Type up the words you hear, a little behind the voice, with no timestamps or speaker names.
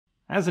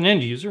As an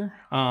end user,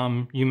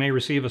 you may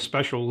receive a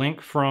special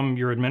link from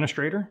your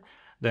administrator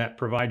that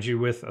provides you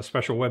with a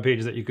special web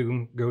page that you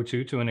can go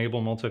to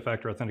enable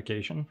multi-factor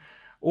authentication.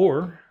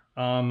 Or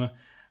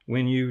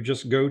when you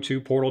just go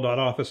to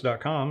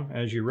portal.office.com,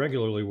 as you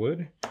regularly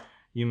would,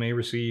 you may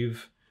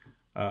receive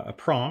a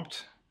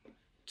prompt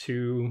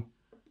to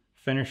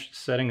finish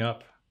setting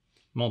up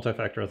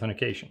multi-factor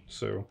authentication.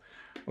 So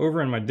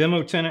over in my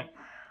demo tenant,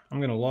 I'm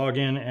going to log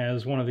in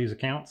as one of these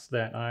accounts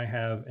that I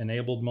have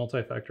enabled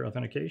multi-factor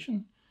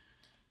authentication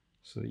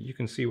so that you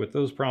can see what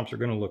those prompts are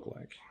going to look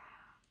like.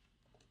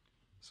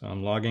 So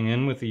I'm logging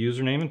in with the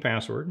username and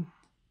password.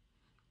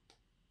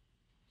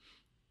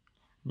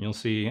 You'll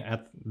see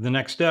at the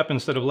next step,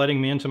 instead of letting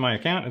me into my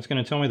account, it's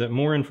going to tell me that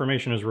more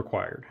information is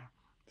required.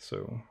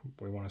 So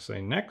we want to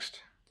say next.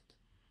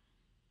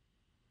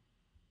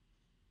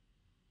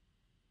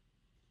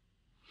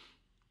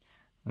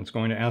 It's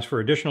going to ask for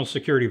additional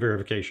security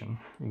verification.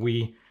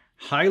 We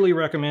highly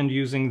recommend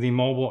using the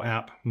mobile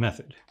app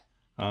method.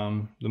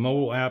 The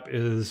mobile app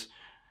is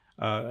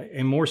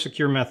a more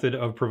secure method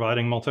of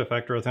providing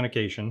multi-factor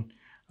authentication.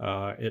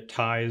 It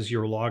ties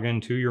your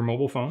login to your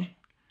mobile phone.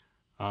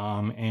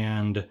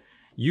 And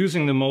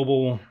using the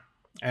mobile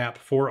app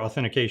for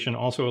authentication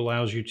also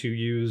allows you to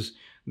use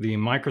the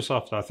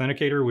Microsoft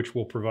Authenticator, which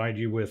will provide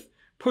you with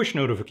push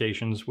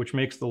notifications, which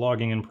makes the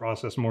logging in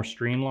process more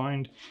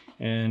streamlined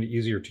and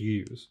easier to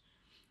use.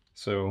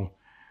 So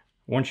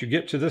once you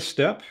get to this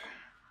step,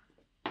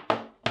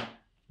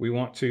 we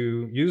want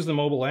to use the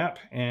mobile app,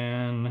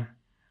 and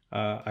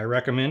I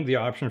recommend the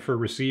option for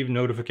receive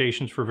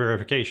notifications for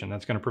verification.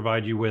 That's going to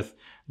provide you with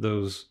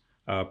those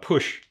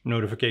push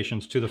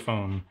notifications to the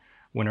phone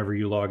whenever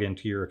you log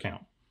into your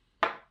account.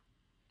 And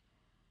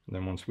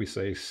then once we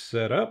say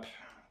set up,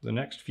 the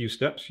next few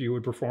steps you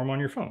would perform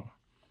on your phone.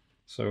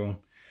 So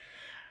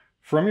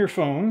from your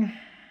phone,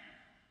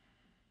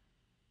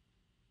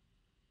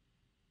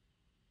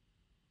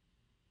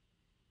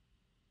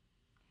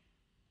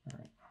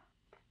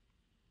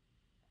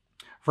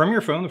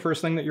 the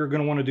first thing that you're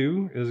going to want to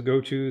do is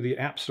go to the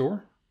App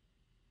Store.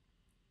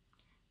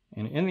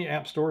 And in the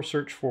App Store,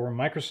 search for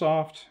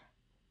Microsoft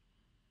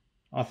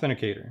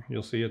Authenticator.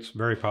 You'll see it's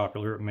very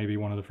popular. It may be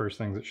one of the first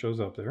things that shows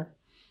up there.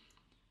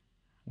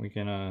 We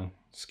can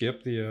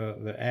skip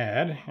the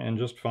ad and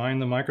just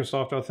find the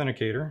Microsoft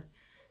Authenticator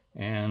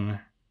and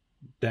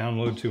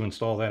download to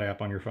install that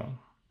app on your phone.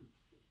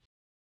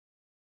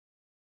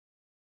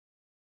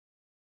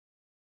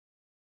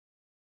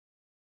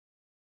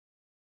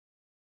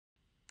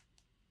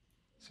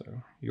 So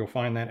you'll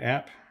find that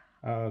app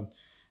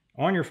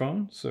on your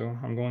phone. So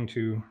I'm going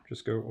to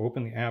just go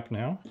open the app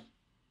now.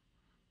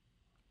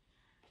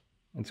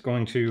 It's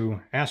going to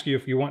ask you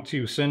if you want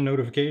to send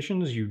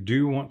notifications. You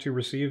do want to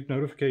receive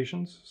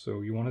notifications,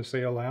 so you want to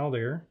say allow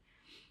there.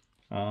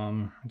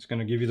 It's going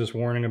to give you this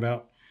warning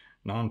about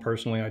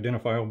non-personally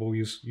identifiable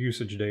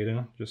usage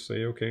data. Just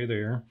say okay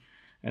there.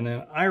 And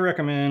then I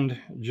recommend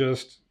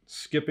just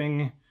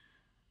skipping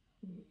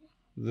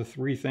the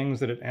 3 things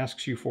that it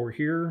asks you for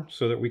here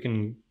so that we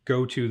can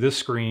go to this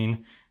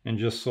screen and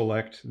just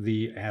select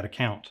the Add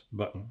Account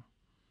button.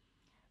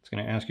 It's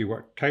going to ask you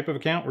what type of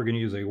account. We're going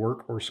to use a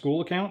work or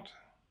school account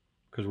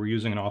because we're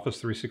using an Office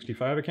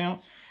 365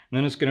 account. And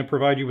then it's going to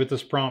provide you with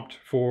this prompt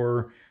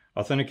for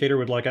Authenticator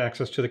would like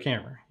access to the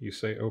camera. You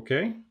say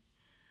okay,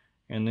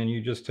 and then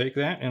you just take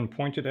that and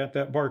point it at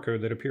that barcode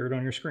that appeared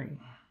on your screen.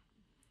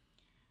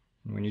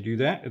 And when you do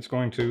that, it's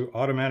going to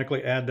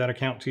automatically add that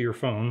account to your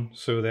phone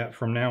so that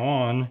from now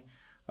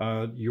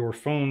on, your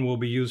phone will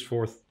be used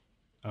for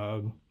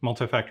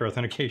multi-factor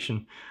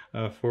authentication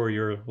for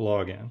your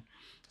login.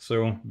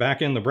 So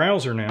back in the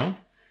browser now,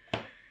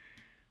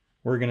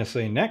 we're going to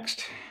say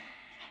next.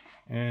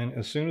 And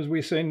as soon as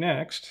we say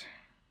next,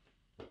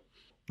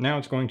 now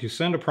it's going to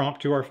send a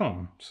prompt to our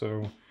phone.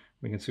 So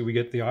we can see we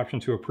get the option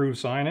to approve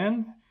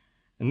sign-in.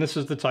 And this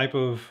is the type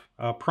of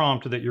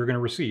prompt that you're going to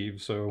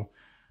receive. So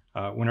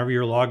whenever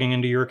you're logging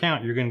into your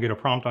account, you're going to get a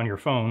prompt on your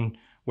phone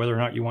whether or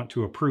not you want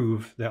to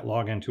approve that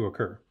login to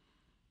occur.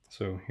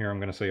 So here I'm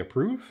going to say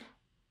approve.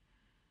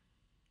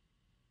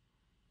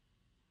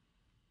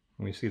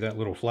 We see that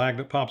little flag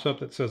that pops up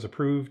that says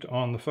approved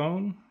on the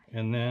phone.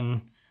 And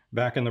then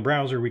back in the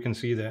browser, we can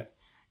see that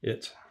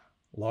it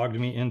logged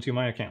me into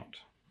my account.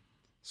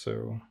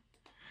 So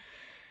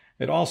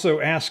it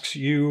also asks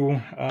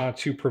you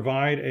to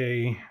provide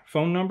a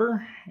phone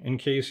number in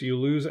case you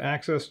lose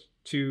access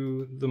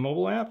to the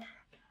mobile app.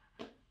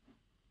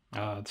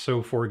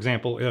 So for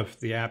example, if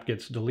the app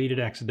gets deleted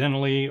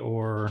accidentally,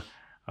 or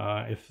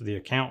if the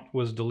account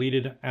was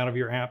deleted out of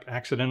your app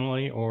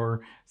accidentally,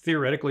 or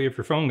theoretically if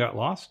your phone got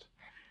lost.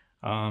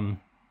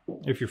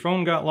 If your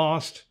phone got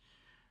lost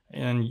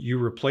and you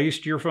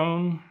replaced your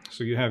phone,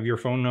 so you have your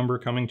phone number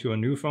coming to a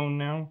new phone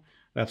now,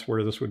 that's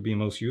where this would be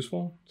most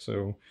useful.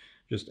 So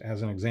just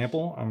as an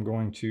example, I'm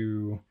going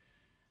to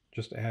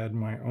just add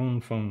my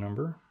own phone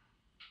number.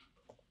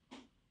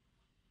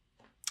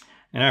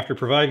 And after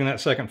providing that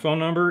second phone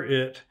number,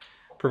 it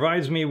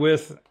provides me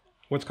with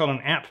what's called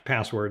an app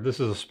password. This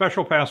is a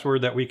special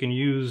password that we can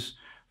use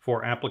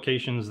for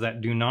applications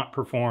that do not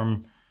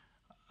perform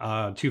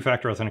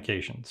two-factor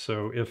authentication.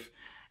 So if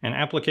an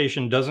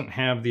application doesn't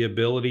have the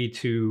ability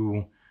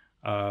to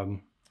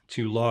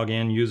log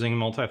in using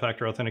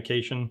multi-factor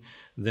authentication,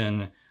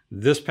 then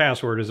this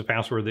password is a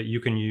password that you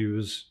can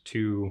use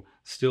to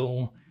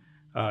still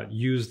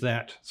use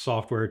that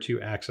software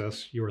to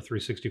access your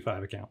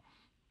 365 account.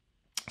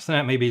 So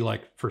that may be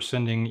like for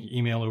sending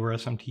email over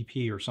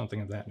SMTP or something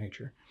of that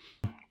nature.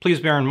 Please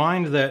bear in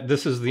mind that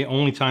this is the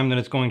only time that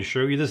it's going to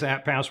show you this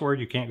app password.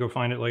 You can't go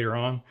find it later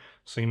on.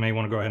 So you may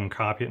want to go ahead and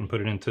copy it and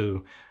put it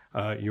into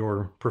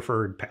your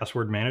preferred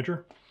password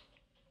manager.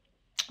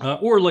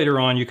 Or later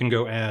on, you can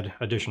go add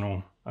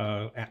additional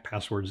app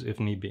passwords if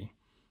need be.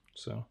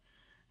 So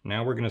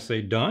now we're going to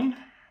say done,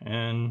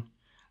 and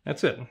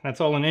that's it.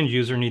 That's all an end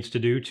user needs to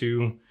do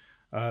to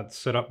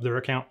set up their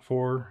account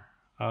for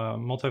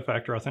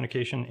multi-factor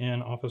authentication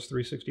in Office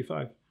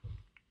 365.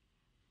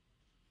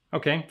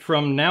 Okay,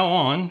 from now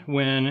on,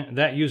 when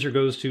that user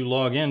goes to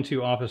log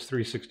into Office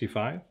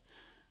 365,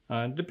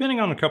 depending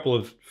on a couple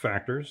of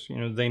factors,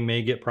 they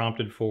may get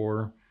prompted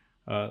for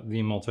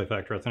the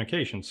multi-factor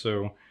authentication.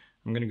 So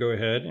I'm going to go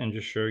ahead and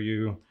just show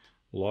you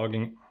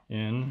logging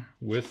in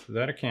with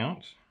that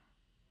account.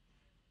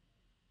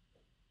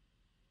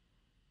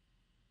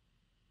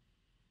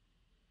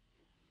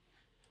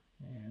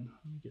 And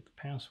let me get the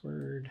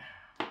password.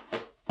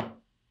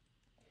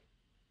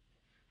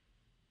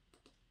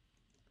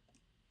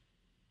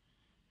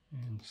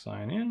 And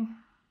sign in.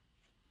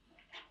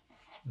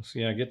 You'll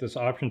see I get this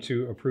option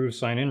to approve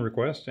sign-in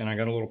request, and I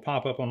got a little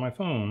pop-up on my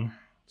phone.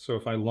 So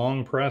if I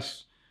long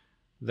press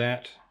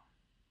that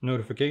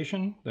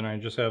notification, then I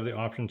just have the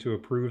option to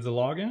approve the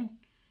login.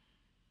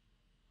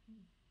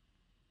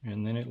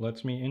 And then it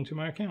lets me into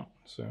my account.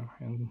 So,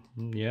 and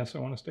yes, I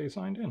want to stay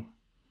signed in.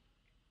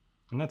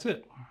 And that's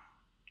it.